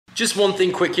Just one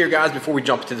thing quick here, guys, before we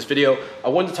jump into this video. I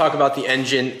wanted to talk about the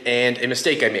engine and a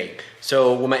mistake I made.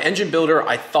 So with my engine builder,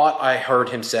 I thought I heard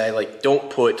him say, like, don't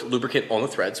put lubricant on the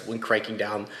threads when cranking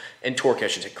down, and torque, I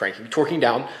should say, torquing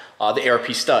down the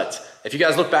ARP studs. If you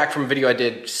guys look back from a video I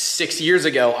did 6 years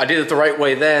ago, I did it the right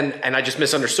way then, and I just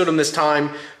misunderstood him this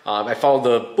time. I followed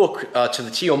the book to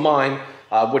the T on mine.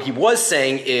 What he was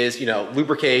saying is, you know,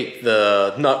 lubricate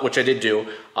the nut, which I did do,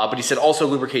 but he said also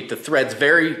lubricate the threads.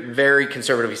 Very, very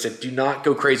conservative. He said, do not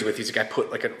go crazy with these. He's like, I put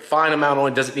like a fine amount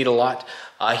on, it doesn't need a lot.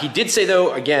 He did say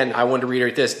though, again, I wanted to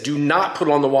reiterate this, do not put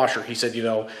on the washer. He said, you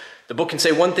know, the book can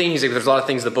say one thing. He's like, there's a lot of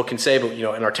things the book can say, but you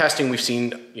know, in our testing, we've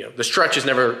seen, you know, the stretch is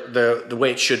never the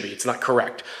way it should be. It's not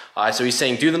correct. So he's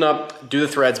saying, do the nut, do the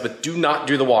threads, but do not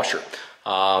do the washer.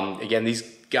 Again,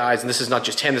 these guys, and this is not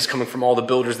just him, this is coming from all the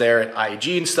builders there at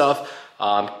IAG and stuff,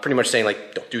 pretty much saying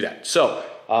like, don't do that. So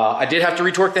I did have to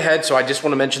retorque the head, so I just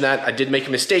want to mention that. I did make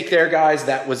a mistake there, guys.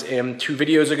 That was 2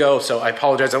 videos ago, so I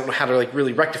apologize. I don't know how to like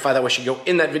really rectify that. I should go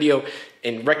in that video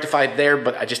and rectify it there,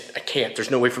 but I can't.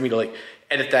 There's no way for me to like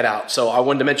edit that out. So I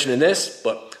wanted to mention in this,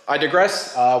 but I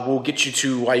digress. We'll get you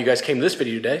to why you guys came to this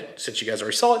video today, since you guys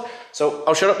already saw it. So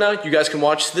I'll shut up now. You guys can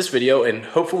watch this video, and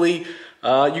hopefully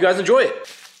you guys enjoy it.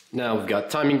 Now we've got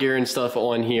timing gear and stuff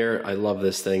on here. I love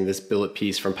this thing. This billet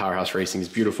piece from Powerhouse Racing is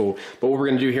beautiful. But what we're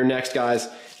gonna do here next, guys,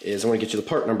 is I wanna get you the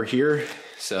part number here.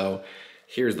 So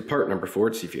here's the part number for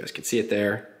it. See if you guys can see it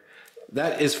there.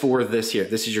 That is for this here.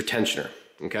 This is your tensioner,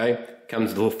 okay? Comes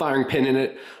with a little firing pin in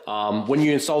it. When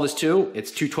you install this too, it's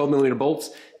 2 12mm bolts.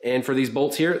 And for these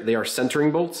bolts here, they are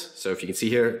centering bolts. So if you can see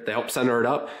here, they help center it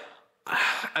up.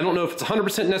 I don't know if it's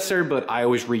 100% necessary, but I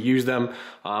always reuse them.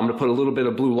 I'm gonna put a little bit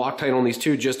of blue Loctite on these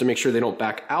too, just to make sure they don't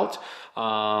back out,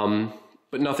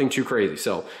 but nothing too crazy.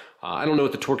 So I don't know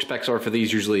what the torque specs are for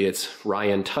these. Usually it's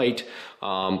Ryan tight,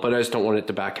 but I just don't want it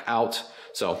to back out.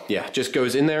 So yeah, just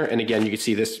goes in there. And again, you can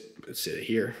see this, let's sit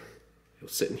here. It'll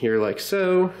sit in here like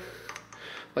so,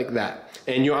 like that.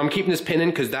 And I'm keeping this pin in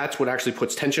because that's what actually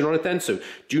puts tension on it then. So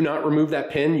do not remove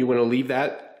that pin. You wanna leave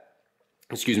that,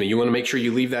 excuse me, you want to make sure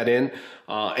you leave that in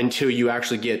until you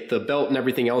actually get the belt and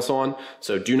everything else on.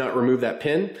 So do not remove that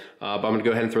pin, but I'm going to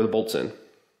go ahead and throw the bolts in.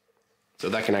 So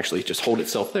that can actually just hold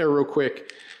itself there real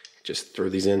quick. Just throw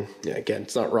these in. Yeah, again,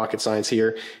 it's not rocket science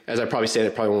here. As I probably said,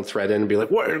 I probably won't thread in and be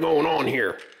like, what is going on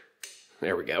here?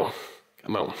 There we go.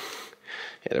 Come on.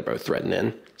 Yeah, they're both threading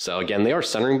in. So again, they are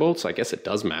centering bolts, so I guess it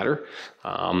does matter.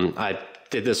 I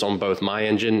did this on both my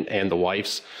engine and the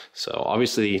wife's. So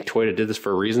obviously Toyota did this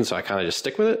for a reason, so I kind of just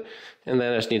stick with it. And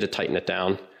then I just need to tighten it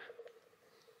down.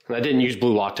 And I didn't use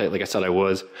blue Loctite like I said I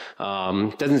was.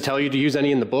 Doesn't tell you to use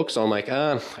any in the book, so I'm like,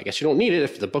 I guess you don't need it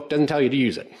if the book doesn't tell you to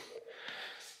use it.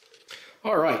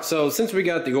 All right, so since we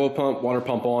got the oil pump, water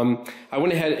pump on, I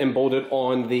went ahead and bolted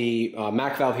on the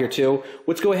MAC valve here too.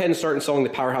 Let's go ahead and start installing the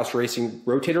Powerhouse Racing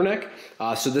rotator neck.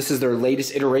 So this is their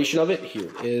latest iteration of it.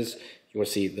 Here it is. You want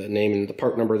to see the name and the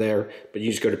part number there, but you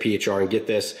just go to PHR and get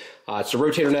this. It's a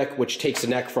rotator neck, which takes the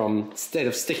neck from, instead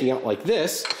of sticking out like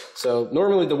this, so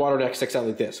normally the water neck sticks out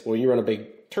like this. Well, you run a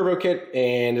big turbo kit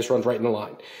and this runs right in the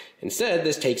line. Instead,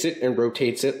 this takes it and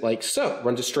rotates it like so.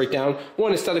 Runs it straight down.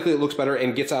 One, aesthetically it looks better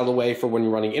and gets out of the way for when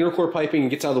you're running intercore piping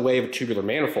and gets out of the way of a tubular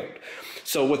manifold.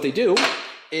 So what they do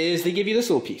is they give you this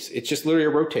little piece. It's just literally a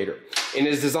rotator. And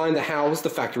it is designed to house the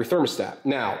factory thermostat.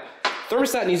 Now,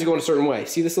 thermostat needs to go in a certain way.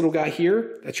 See this little guy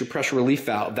here? That's your pressure relief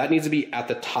valve. That needs to be at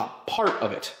the top part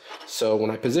of it. So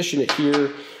when I position it here,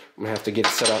 I'm gonna have to get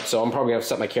it set up. So I'm probably gonna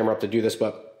set my camera up to do this,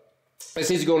 but this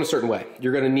needs to go in a certain way.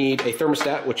 You're gonna need a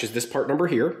thermostat, which is this part number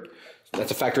here. So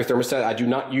that's a factory thermostat. I do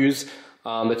not use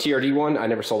the TRD one. I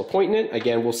never saw the point in it.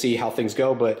 Again, we'll see how things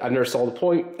go, but I've never saw the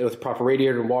point with the proper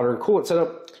radiator and water and coolant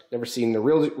setup. Never seen the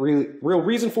real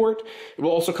reason for it. It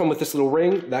will also come with this little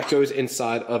ring that goes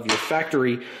inside of your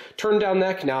factory turn down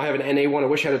neck. Now I have an NA one. I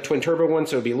wish I had a twin turbo one,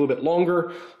 so it'd be a little bit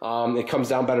longer. It comes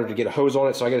down better to get a hose on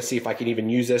it, so I got to see if I can even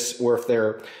use this, or if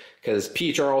they're, because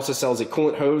PHR also sells a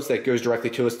coolant hose that goes directly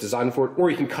to us, designed for it, or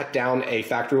you can cut down a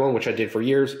factory one, which I did for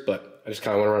years, but I just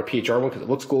kind of want to run a PHR one because it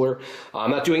looks cooler.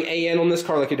 I'm not doing AN on this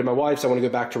car like I did my wife's. So I want to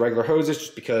go back to regular hoses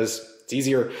just because it's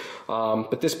easier.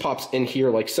 But this pops in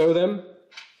here like so then.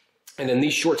 And then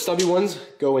these short stubby ones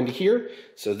go into here.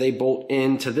 So they bolt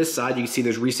into this side. You can see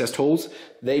there's recessed holes.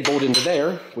 They bolt into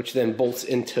there, which then bolts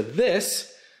into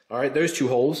this. All right, those 2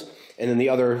 holes. And then the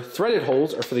other threaded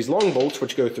holes are for these long bolts,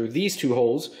 which go through these 2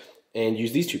 holes and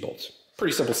use these 2 bolts.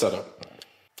 Pretty simple setup.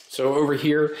 So over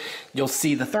here, you'll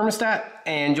see the thermostat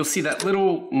and you'll see that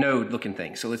little node looking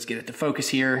thing. So let's get it to focus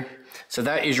here. So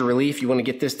that is your relief. You want to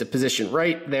get this to position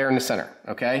right there in the center,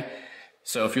 okay?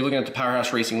 So if you're looking at the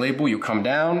Powerhouse Racing label, you come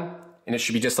down and it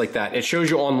should be just like that. It shows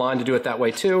you online to do it that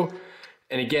way too.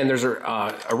 And again, there's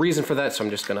a reason for that, so I'm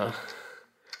just gonna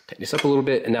tighten this up a little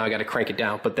bit, and now I gotta crank it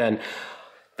down. But then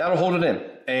that'll hold it in,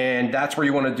 and that's where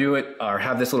you wanna do it, or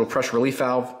have this little pressure relief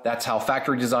valve. That's how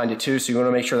factory designed it too, so you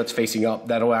wanna make sure that's facing up.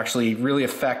 That'll actually really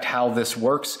affect how this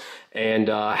works and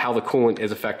how the coolant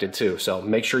is affected too. So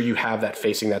make sure you have that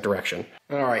facing that direction.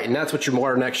 All right, and that's what your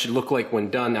water neck should look like when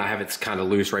done. I have it's kind of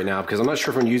loose right now because I'm not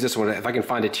sure if I'm gonna use this one. If I can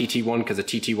find a TT1, because a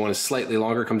TT1 is slightly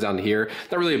longer, comes down to here.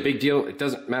 Not really a big deal. It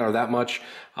doesn't matter that much,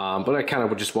 but I kind of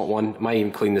would just want one. Might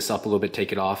even clean this up a little bit,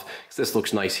 take it off, because this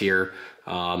looks nice here.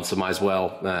 So might as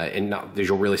well, and not,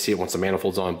 you'll really see it once the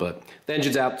manifold's on, but the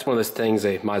engine's out. It's one of those things,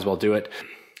 they might as well do it.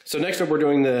 So next up, we're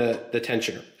doing the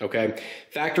tensioner, okay?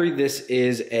 Factory, this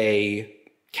is a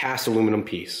cast aluminum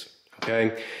piece,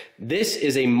 okay? This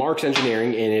is a Marks Engineering,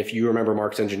 and if you remember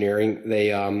Marks Engineering,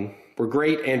 they were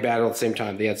great and bad all at the same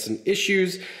time. They had some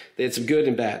issues, they had some good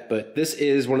and bad, but this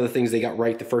is one of the things they got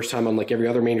right the first time, unlike every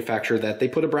other manufacturer, that they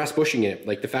put a brass bushing in it,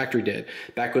 like the factory did.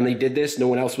 Back when they did this, no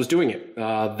one else was doing it.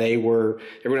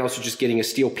 Everyone else was just getting a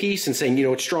steel piece and saying, you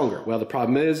know, it's stronger. Well, the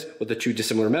problem is, with the two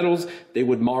dissimilar metals, they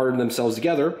would mar themselves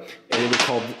together, and it would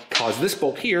cause this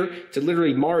bolt here to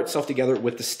literally mar itself together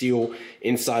with the steel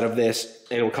inside of this,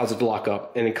 and it would cause it to lock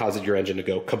up, and it causes your engine to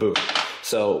go kaboom.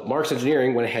 So Marks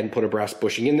Engineering went ahead and put a brass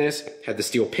bushing in this, had the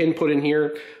steel pin put in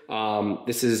here.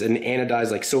 This is an anodized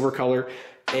like silver color.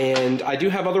 And I do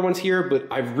have other ones here, but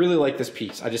I really like this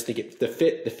piece. I just think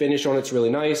the finish on it's really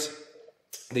nice.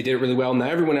 They did it really well. Now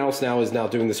everyone else is now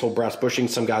doing this whole brass bushing.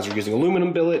 Some guys are using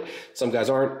aluminum billet, some guys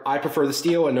aren't. I prefer the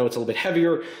steel. I know it's a little bit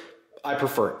heavier. I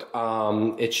prefer it.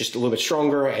 It's just a little bit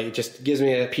stronger. It just gives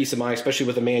me a peace of mind, especially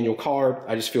with a manual car.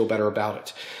 I just feel better about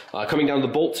it. Coming down to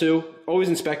the bolt too, always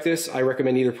inspect this. I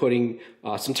recommend either putting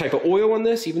some type of oil on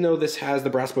this, even though this has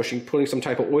the brass bushing, putting some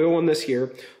type of oil on this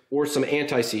here, or some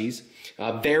anti-seize.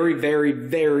 Very, very,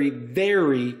 very,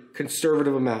 very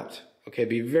conservative amount. Okay,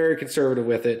 be very conservative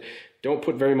with it. Don't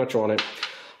put very much on it.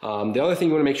 The other thing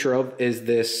you want to make sure of is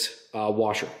this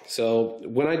washer. So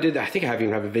when I did, I think I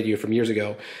even have a video from years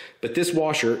ago, but this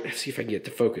washer, let's see if I can get it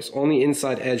to focus on the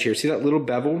inside edge here. See that little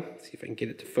bevel? Let's see if I can get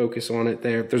it to focus on it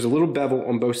there. There's a little bevel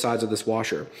on both sides of this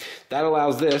washer. That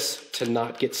allows this to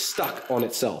not get stuck on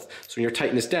itself. So when you're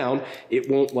tightening this down, it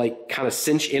won't like kind of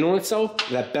cinch in on itself.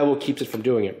 That bevel keeps it from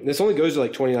doing it. This only goes to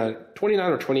like 29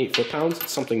 or 28 foot-pounds.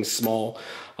 It's something small.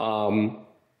 And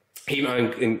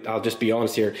I'll just be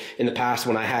honest here, in the past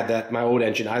when I had my old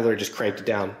engine, I literally just cranked it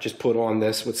down, just put on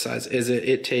this, what size is it?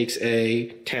 It takes a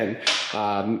 10.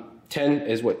 10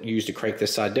 is what you use to crank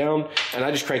this side down, and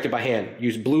I just cranked it by hand.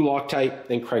 Used blue Loctite,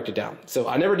 then cranked it down. So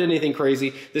I never did anything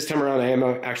crazy. This time around I am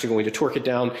actually going to torque it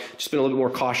down, just been a little bit more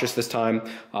cautious this time.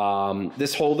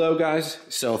 This hole though, guys,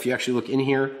 so if you actually look in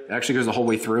here, it actually goes the whole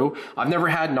way through. I've never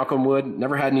had, knock on wood,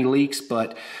 never had any leaks,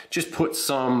 but just put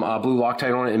some blue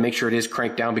Loctite on it and make sure it is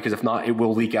cranked down, because if not, it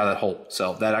will leak out of that hole.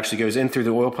 So that actually goes in through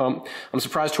the oil pump. I'm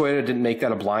surprised Toyota didn't make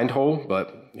that a blind hole,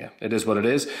 but yeah, it is what it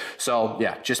is. So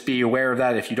yeah, just be aware of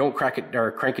that. If you don't crack it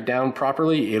or crank it down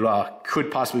properly, it could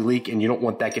possibly leak, and you don't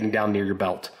want that getting down near your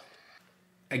belt.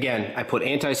 Again, I put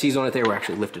anti-seize on it there. We're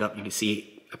actually lifted up. You can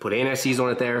see I put anti-seize on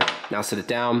it there. Now set it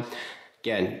down.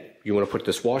 Again, you want to put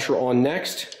this washer on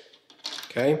next.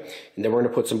 Okay, and then we're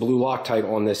going to put some blue Loctite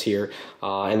on this here.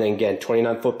 And then again,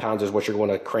 29 foot-pounds is what you're going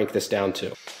to crank this down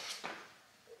to.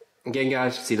 Again,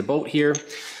 guys, see the bolt here.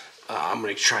 I'm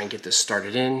going to try and get this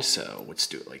started in, so let's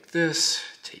do it like this.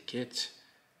 Take it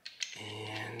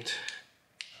and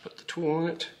put the tool on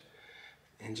it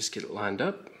and just get it lined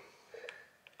up.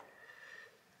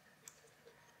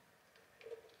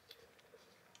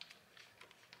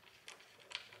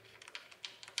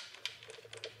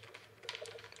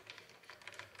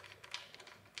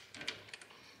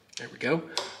 There we go.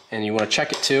 And you want to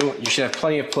check it too. You should have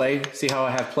plenty of play. See how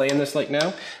I have play in this like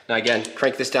now? Now again,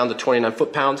 crank this down to 29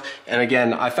 foot-pounds. And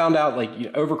again, I found out like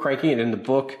over cranking it in the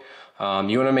book, you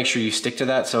want to make sure you stick to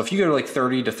that. So if you go to like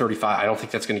 30 to 35, I don't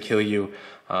think that's going to kill you.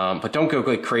 But don't go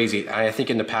like crazy. I think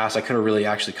in the past I could have really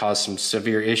actually caused some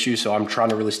severe issues, so I'm trying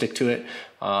to really stick to it.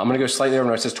 I'm going to go slightly over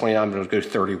when it says 29, but I'll go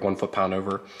 31 foot-pound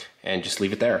over and just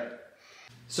leave it there.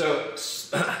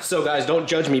 So guys, don't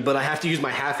judge me, but I have to use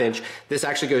my 1/2 inch. This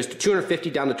actually goes to 250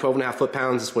 down to 12.5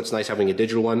 foot-pounds. That's what's nice having a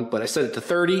digital one, but I set it to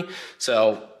 30.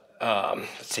 So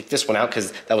let's take this one out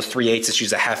because that was 3/8. Let's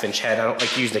use a 1/2 inch head. I don't like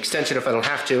to use an extension if I don't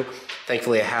have to.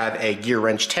 Thankfully, I have a gear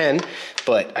wrench 10,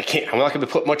 but I'm not going to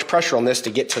put much pressure on this to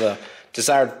get to the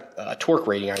desired torque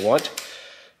rating I want.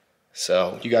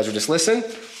 So you guys will just listen.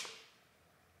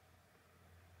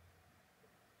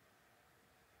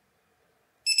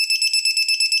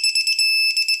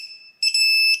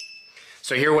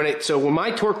 So here when my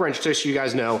torque wrench, just so you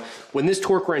guys know, when this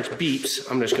torque wrench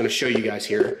beeps, I'm just gonna show you guys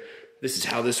here. This is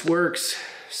how this works.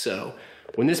 So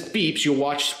when this beeps, you'll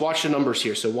watch the numbers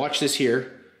here. So watch this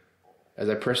here as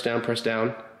I press down,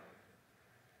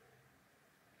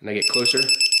 and I get closer.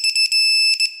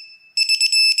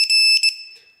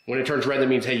 When it turns red, that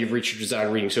means, hey, you've reached your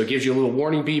desired reading. So it gives you a little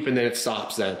warning beep and then it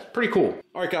stops then. Pretty cool.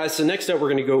 All right, guys, so next up, we're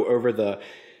gonna go over the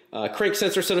crank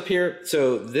sensor setup here.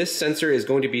 So this sensor is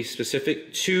going to be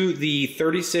specific to the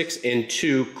 36 and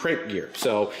 2 crank gear.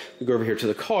 So we go over here to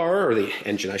the car, or the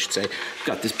engine, I should say.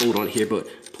 Got this bolt on here, but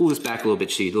pull this back a little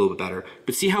bit, see a little bit better.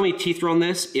 But see how many teeth are on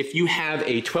this? If you have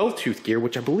a 12-tooth gear,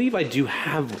 which I believe I do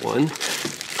have one.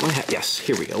 Yes,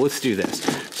 here we go. Let's do this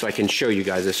so I can show you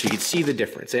guys this so you can see the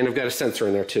difference. And I've got a sensor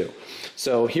in there too.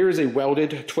 So here is a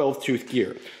welded 12-tooth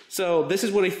gear. So this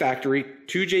is what a factory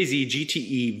 2JZ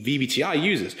GTE VBTI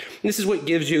uses. And this is what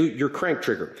gives you your crank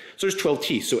trigger. So there's 12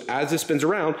 teeth. So as this spins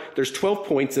around, there's 12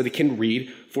 points that it can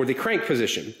read for the crank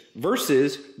position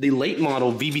versus the late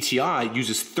model VBTI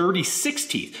uses 36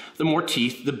 teeth. The more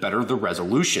teeth, the better the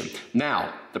resolution.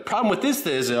 Now, the problem with this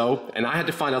is though, and I had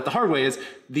to find out the hard way, is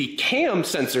the cam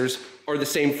sensors are the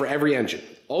same for every engine.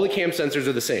 All the cam sensors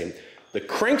are the same. The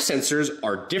crank sensors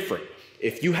are different.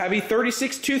 If you have a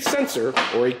 36-tooth sensor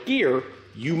or a gear,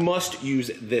 you must use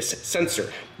this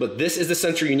sensor. But this is the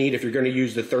sensor you need if you're going to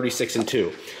use the 36 and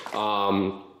 2.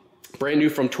 Brand new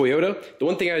from Toyota. The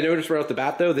one thing I noticed right off the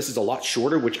bat though, this is a lot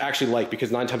shorter, which I actually like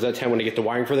because 9 times out of 10 when I get the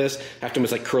wiring for this, I have to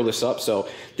almost like curl this up. So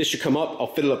this should come up, I'll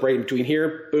fit it up right in between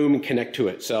here, boom, and connect to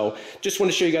it. So just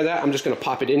want to show you guys that. I'm just going to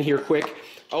pop it in here quick.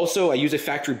 Also, I use a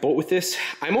factory bolt with this.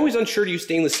 I'm always unsure to use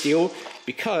stainless steel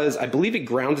because I believe it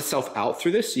grounds itself out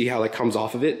through this. See how it comes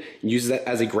off of it and uses that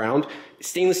as a ground.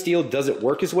 Stainless steel doesn't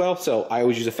work as well, so I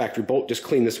always use a factory bolt. Just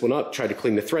clean this one up, try to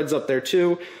clean the threads up there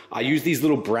too. I use these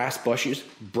little brass brushes.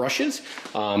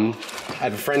 I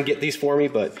have a friend get these for me,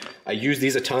 but I use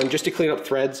these a ton just to clean up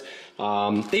threads.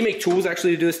 They make tools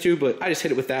actually to do this too, but I just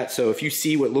hit it with that. So if you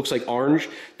see what looks like orange,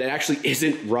 that actually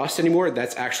isn't rust anymore.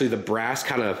 That's actually the brass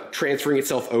kind of transferring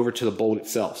itself over to the bolt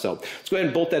itself. So let's go ahead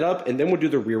and bolt that up and then we'll do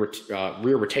the rear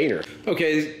retainer.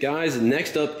 Okay, guys,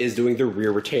 next up is doing the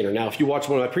rear retainer. Now, if you watched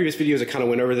one of my previous videos, I kind of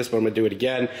went over this, but I'm gonna do it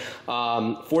again.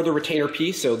 For the retainer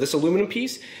piece, so this aluminum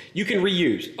piece, you can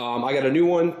reuse. I got a new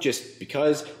one just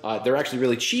because they're actually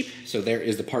really cheap. So there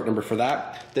is the part number for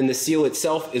that. Then the seal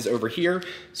itself is over here.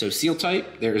 So seal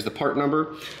type, there is the part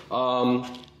number.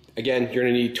 Again, you're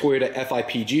gonna need Toyota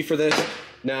FIPG for this.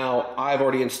 Now, I've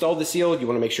already installed the seal. You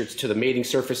wanna make sure it's to the mating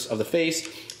surface of the face.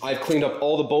 I've cleaned up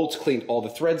all the bolts, cleaned all the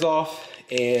threads off,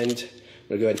 and I'm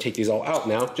gonna go ahead and take these all out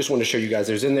now. Just wanna show you guys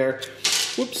there's in there.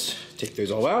 Whoops, take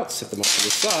those all out, set them off to the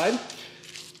side.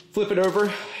 Flip it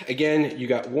over. Again, you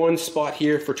got one spot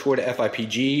here for Toyota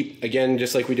FIPG. Again,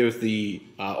 just like we do with the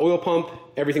oil pump,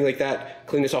 everything like that.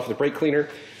 Clean this off with the brake cleaner.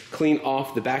 Clean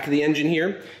off the back of the engine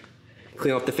here.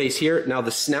 Clean off the face here. Now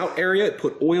the snout area,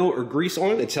 put oil or grease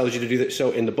on it. It tells you to do that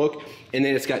so in the book. And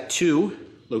then it's got 2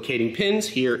 locating pins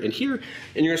here, and you're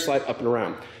gonna slide up and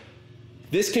around.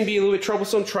 This can be a little bit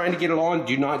troublesome trying to get it on.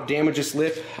 Do not damage this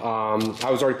lip. I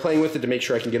was already playing with it to make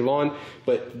sure I can get it on,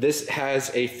 but this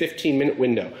has a 15-minute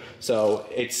window. So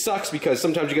it sucks because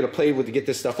sometimes you gotta play with to get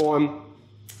this stuff on.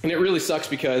 And it really sucks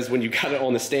because when you got it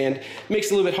on the stand, it makes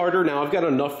it a little bit harder. Now I've got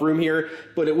enough room here,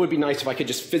 but it would be nice if I could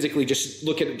just physically just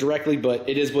look at it directly, but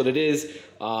it is what it is.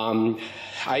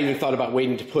 I even thought about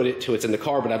waiting to put it till it's in the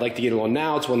car, but I'd like to get it on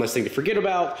now. It's one less thing to forget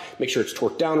about, make sure it's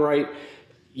torqued down right.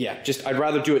 Yeah, I'd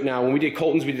rather do it now. When we did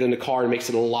Colton's, we did it in the car. It makes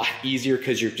it a lot easier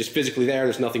because you're just physically there.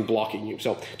 There's nothing blocking you.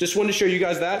 So just wanted to show you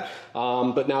guys that.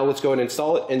 But now let's go ahead and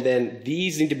install it. And then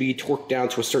these need to be torqued down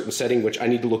to a certain setting, which I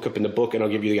need to look up in the book, and I'll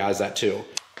give you guys that too.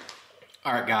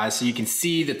 All right, guys, so you can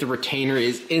see that the retainer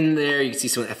is in there. You can see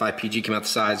some FIPG come out the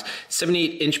sides.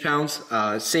 78 inch-pounds,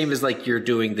 same as like you're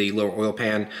doing the lower oil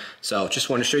pan. So just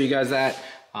want to show you guys that.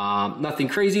 Nothing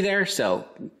crazy there, so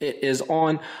it is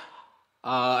on.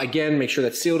 Again, make sure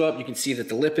that's sealed up. You can see that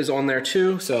the lip is on there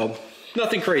too. So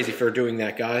nothing crazy for doing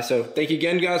that, guys. So thank you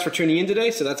again, guys, for tuning in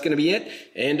today. So that's going to be it.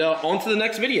 And on to the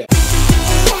next video.